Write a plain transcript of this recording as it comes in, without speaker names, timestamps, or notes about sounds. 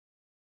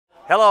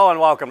Hello and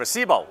welcome to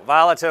SIBO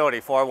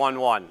Volatility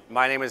 411.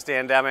 My name is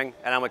Dan Deming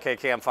and I'm with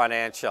KKM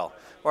Financial.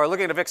 We're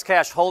looking at a VIX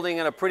cash holding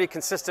in a pretty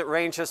consistent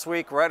range this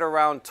week, right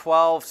around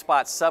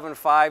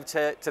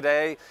 12.75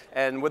 today.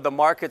 And with the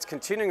markets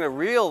continuing to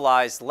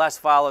realize less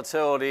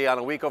volatility on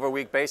a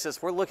week-over-week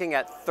basis, we're looking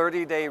at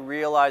 30-day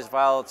realized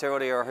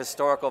volatility or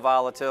historical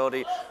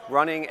volatility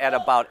running at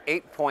about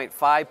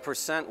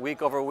 8.5%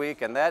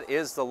 week-over-week, and that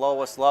is the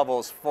lowest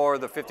levels for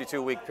the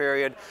 52-week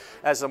period.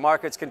 As the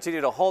markets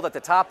continue to hold at the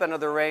top end of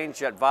the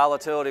range, yet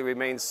volatility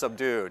remains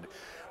subdued.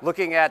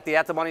 Looking at the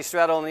at-the-money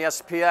straddle and the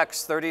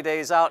SPX 30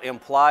 days out,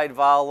 implied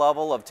vol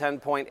level of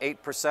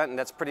 10.8%, and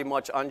that's pretty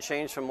much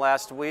unchanged from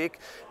last week.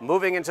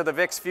 Moving into the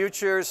VIX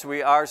futures,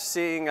 we are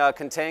seeing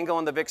contango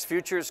in the VIX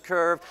futures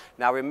curve.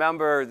 Now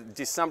remember,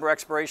 December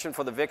expiration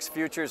for the VIX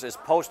futures is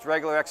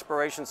post-regular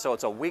expiration, so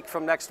it's a week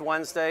from next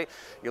Wednesday.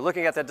 You're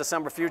looking at that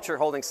December future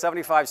holding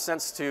 75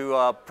 cents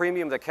to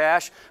premium to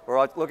cash.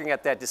 We're looking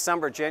at that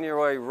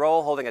December-January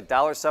roll holding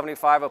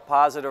 $1.75 a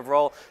positive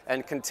roll,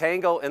 and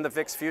contango in the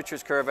VIX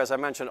futures curve, as I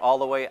mentioned, all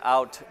the way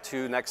out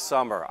to next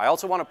summer. I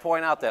also want to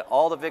point out that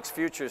all the VIX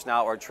futures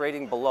now are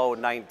trading below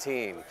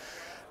 19.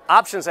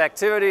 Options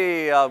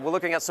activity, we're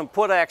looking at some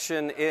put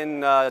action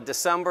in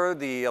December.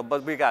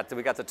 But we got the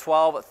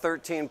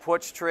 12-13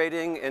 puts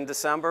trading in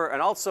December,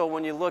 and also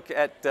when you look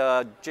at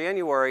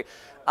January,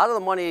 out of the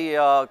money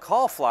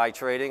call fly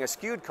trading, a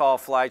skewed call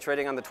fly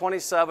trading on the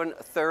 27,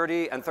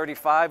 30, and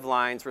 35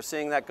 lines. We're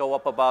seeing that go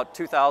up about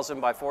 2,000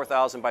 by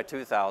 4,000 by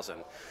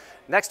 2,000.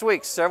 Next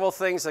week, several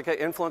things that could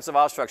influence the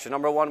vol structure.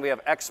 Number one, we have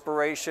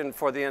expiration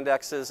for the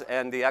indexes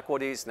and the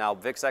equities. Now,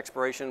 VIX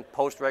expiration,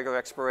 post-regular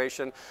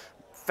expiration.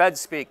 Fed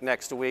speak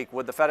next week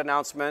with the Fed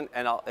announcement,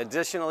 and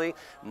additionally,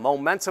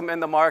 momentum in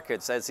the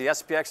markets. As the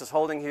SPX is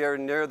holding here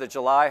near the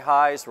July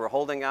highs, we're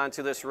holding on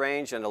to this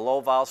range and a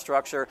low vol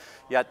structure,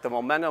 yet the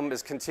momentum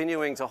is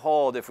continuing to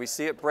hold. If we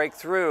see it break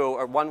through,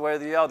 or one way or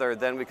the other,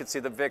 then we could see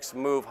the VIX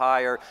move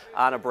higher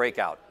on a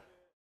breakout.